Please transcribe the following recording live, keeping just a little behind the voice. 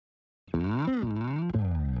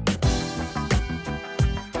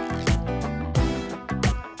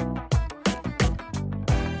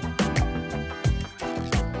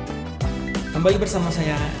Kembali bersama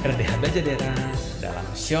saya RDH Bajadera dalam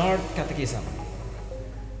Short Catechism.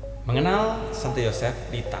 Mengenal Santo Yosef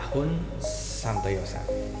di tahun Santo Yosef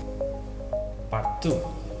Part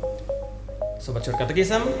 2. Sobat Short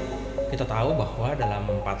Catechism, kita tahu bahwa dalam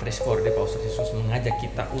Patris Corde Paus Yesus mengajak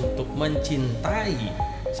kita untuk mencintai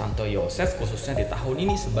Santo Yosef, khususnya di tahun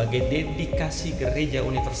ini sebagai dedikasi Gereja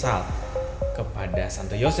Universal kepada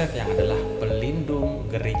Santo Yosef yang adalah pelindung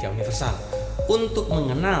Gereja Universal. Untuk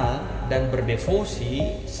mengenal dan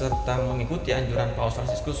berdevosi serta mengikuti anjuran Paus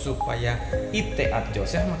Fransiskus supaya ite ad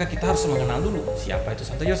Yosef, maka kita harus mengenal dulu siapa itu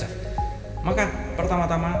Santo Yosef. Maka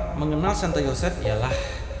pertama-tama mengenal Santo Yosef ialah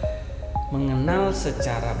mengenal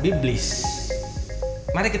secara biblis.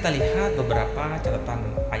 Mari kita lihat beberapa catatan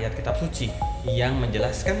ayat kitab suci yang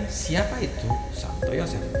menjelaskan siapa itu Santo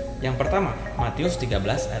Yosef. Yang pertama, Matius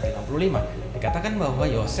 13 ayat 55. Dikatakan bahwa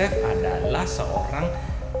Yosef adalah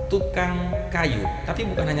seorang tukang kayu, tapi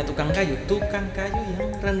bukan hanya tukang kayu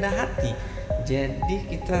yang rendah hati.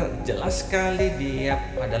 Jadi kita jelas sekali dia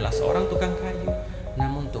adalah seorang tukang kayu,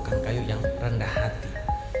 namun tukang kayu yang rendah hati.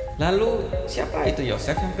 Lalu siapa itu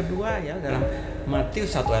Yosef? Yang kedua ya, dalam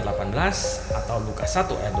Matius 1 ayat 18 atau Lukas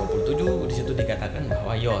 1 ayat 27, di situ dikatakan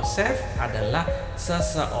bahwa Yosef adalah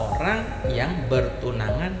seseorang yang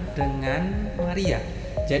bertunangan dengan Maria.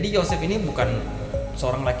 Jadi Yosef ini bukan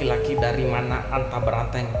seorang laki-laki dari mana antah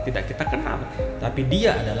berantah yang tidak kita kenal, tapi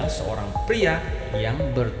dia adalah seorang pria yang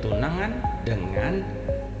bertunangan dengan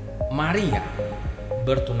Maria.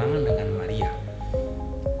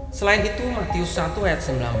 Selain itu, Matius 1 ayat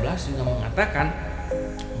 19 juga mengatakan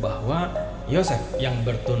bahwa Yosef yang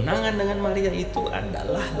bertunangan dengan Maria itu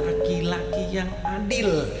adalah laki-laki yang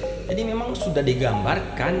adil. Jadi memang sudah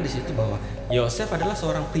digambarkan di situ bahwa Yosef adalah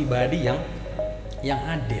seorang pribadi yang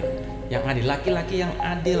adil, laki-laki yang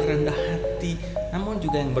adil, rendah hati, namun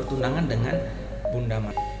juga yang bertunangan dengan Bunda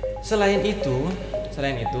Maria. Selain itu,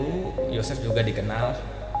 Yosef juga dikenal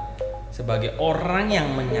sebagai orang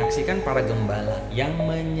yang menyaksikan para gembala yang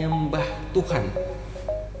menyembah Tuhan.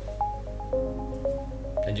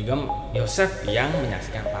 Dan juga Yosef yang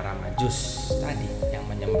menyaksikan para majus tadi yang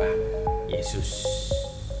menyembah Yesus.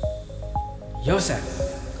 Yosef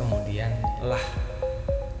kemudian lah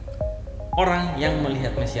orang yang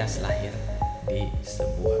melihat Mesias lahir di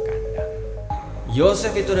sebuah kandang.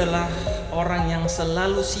 Yosef itu adalah orang yang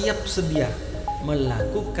selalu siap sedia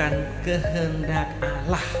melakukan kehendak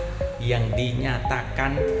Allah yang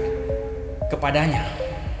dinyatakan kepadanya.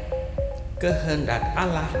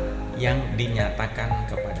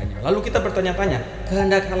 Lalu kita bertanya-tanya,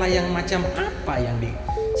 kehendak Allah yang macam apa yang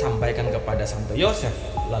disampaikan kepada Santo Yosef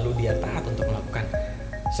lalu dia taat untuk melakukan?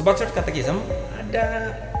 Sobat Short Catechism,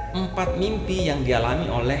 ada 4 mimpi yang dialami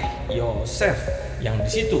oleh Yosef, yang di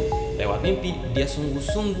situ lewat mimpi dia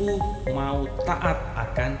sungguh-sungguh mau taat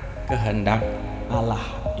akan kehendak Allah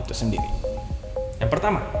itu sendiri. Yang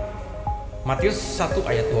pertama, Matius 1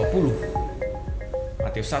 ayat 20.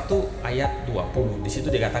 Di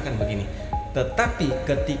situ dikatakan begini: tetapi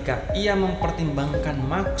ketika ia mempertimbangkan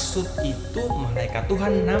maksud itu, malaikat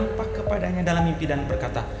Tuhan nampak kepadanya dalam mimpi dan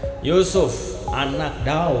berkata, Yosef, anak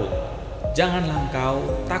Daud, janganlah engkau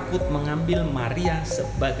takut mengambil Maria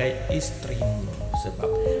sebagai istrimu,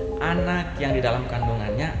 sebab anak yang di dalam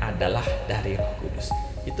kandungannya adalah dari Roh Kudus.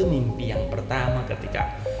 Itu mimpi yang pertama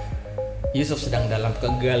ketika Yusuf sedang dalam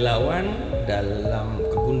kegalauan, dalam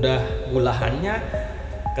kegundah gulahannya,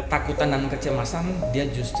 ketakutan dan kecemasan, dia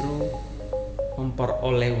justru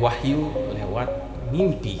memperoleh wahyu lewat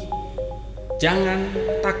mimpi. Jangan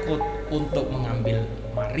takut untuk mengambil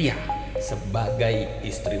Maria sebagai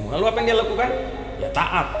istrimu. Lalu apa yang dia lakukan? Ya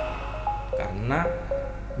taat, karena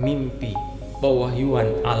mimpi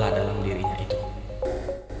pewahyuan Allah dalam dirinya itu.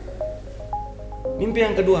 Mimpi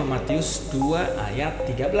yang kedua, Matius 2 ayat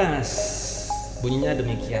 13. Bunyinya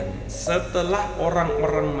demikian: setelah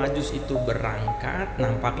orang-orang majus itu berangkat,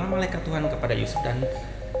 nampaklah malaikat Tuhan kepada Yusuf dan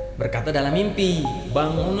berkata dalam mimpi,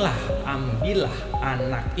 bangunlah, ambillah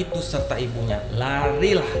anak itu serta ibunya,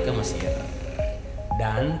 larilah ke Mesir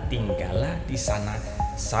dan tinggallah di sana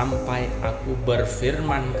sampai aku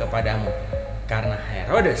berfirman kepadamu, karena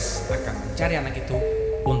Herodes akan mencari anak itu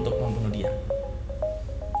untuk membunuh dia.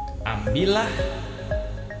 Ambillah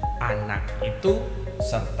anak itu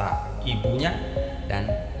serta ibunya dan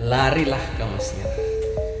larilah ke Mesir.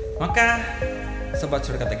 Maka Sobat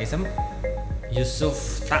Short Catechism,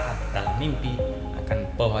 Yusuf taat dalam mimpi akan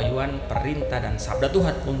pewahyuan, perintah dan sabda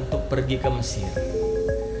Tuhan untuk pergi ke Mesir.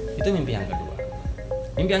 Itu mimpi yang kedua.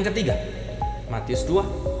 Mimpi yang ketiga, Matius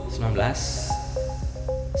 2 19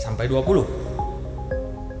 sampai 20.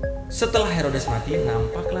 Setelah Herodes mati,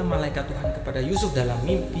 nampaklah malaikat Tuhan kepada Yusuf dalam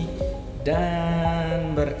mimpi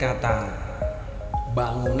dan berkata,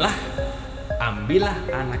 bangunlah, ambillah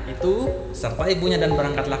anak itu serta ibunya dan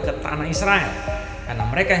berangkatlah ke tanah Israel, karena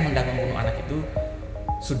mereka yang hendak membunuh anak itu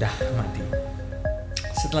sudah mati.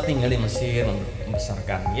 Setelah tinggal di Mesir,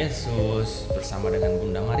 membesarkan Yesus bersama dengan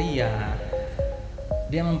Bunda Maria,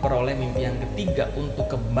 dia memperoleh mimpi yang ketiga untuk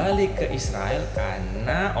kembali ke Israel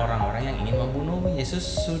karena orang-orang yang ingin membunuh Yesus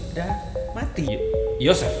sudah mati.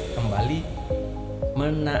 Yosef kembali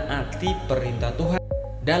menaati perintah Tuhan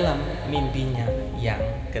dalam mimpinya yang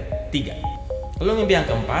ketiga. Lalu mimpi yang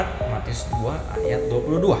keempat, Matius 2 ayat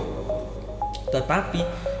 22. Tetapi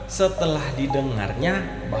setelah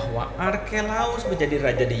didengarnya bahwa Arkelaus menjadi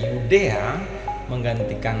raja di Yudea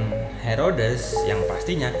menggantikan Herodes, yang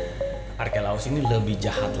pastinya Arkelaus ini lebih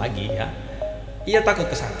jahat lagi ya, ia takut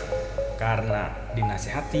ke sana karena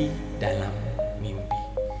dinasihati dalam mimpi.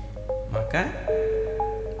 Maka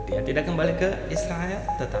dia tidak kembali ke Israel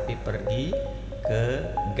tetapi pergi ke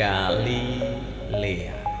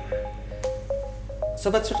Galilea.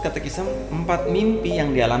 Sobat Short Katekisme, 4 mimpi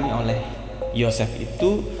yang dialami oleh Yosef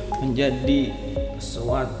itu menjadi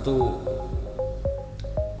suatu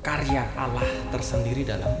karya Allah tersendiri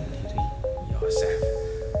dalam diri Yosef.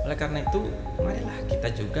 Oleh karena itu, marilah kita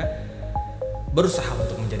juga berusaha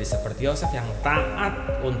untuk menjadi seperti Yosef yang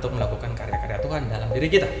taat untuk melakukan karya-karya Tuhan dalam diri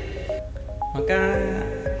kita. Maka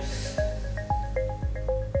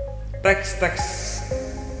teks-teks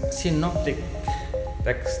sinoptik,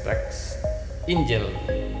 teks-teks Injil,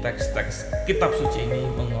 teks-teks kitab suci ini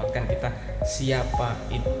menguatkan kita siapa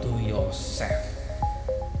itu Yosef.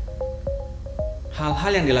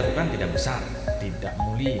 Hal-hal yang dilakukan tidak besar, tidak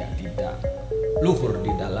mulia, tidak luhur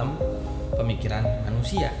di dalam pemikiran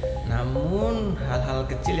manusia. Namun hal-hal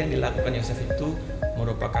kecil yang dilakukan Yosef itu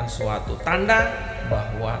merupakan suatu tanda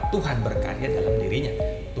bahwa Tuhan berkarya dalam dirinya.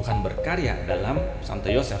 Tuhan berkarya dalam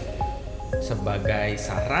Santo Yosef sebagai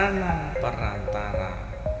sarana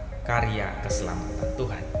perantara karya keselamatan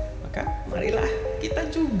Tuhan. Maka marilah kita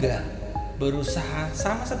juga berusaha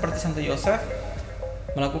sama seperti Santo Yosef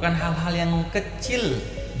melakukan hal-hal yang kecil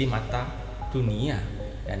di mata dunia,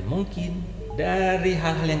 dan mungkin dari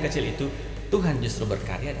hal-hal yang kecil itu Tuhan justru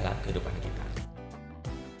berkarya dalam kehidupan kita.